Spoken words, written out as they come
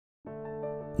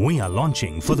We are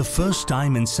launching for the first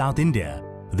time in South India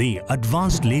the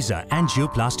Advanced Laser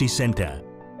Angioplasty Center.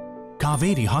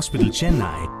 Kauvery Hospital,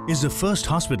 Chennai is the first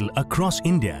hospital across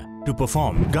India to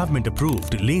perform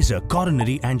government-approved laser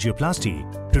coronary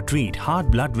angioplasty to treat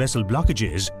heart blood vessel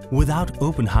blockages without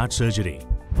open heart surgery.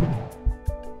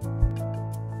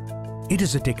 It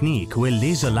is a technique where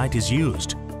laser light is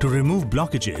used to remove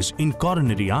blockages in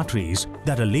coronary arteries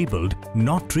that are labelled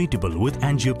not treatable with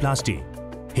angioplasty.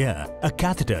 Here, a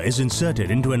catheter is inserted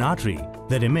into an artery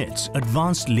that emits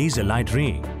advanced laser light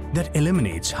ray that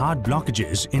eliminates heart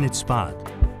blockages in its path.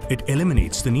 It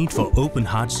eliminates the need for open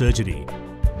heart surgery.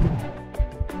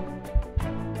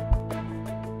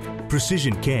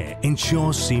 Precision care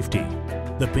ensures safety.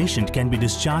 The patient can be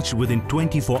discharged within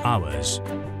 24 hours.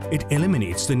 It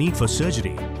eliminates the need for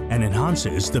surgery and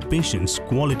enhances the patient's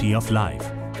quality of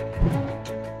life.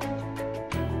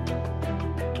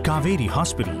 Kauvery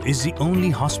Hospital is the only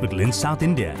hospital in South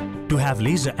India to have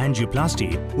laser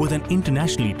angioplasty with an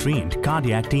internationally trained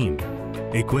cardiac team,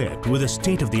 equipped with a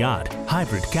state-of-the-art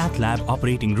hybrid cath lab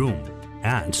operating room,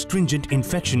 and stringent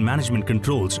infection management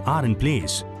controls are in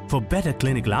place for better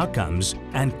clinical outcomes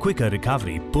and quicker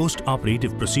recovery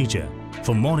post-operative procedure.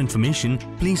 For more information,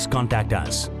 please contact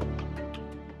us.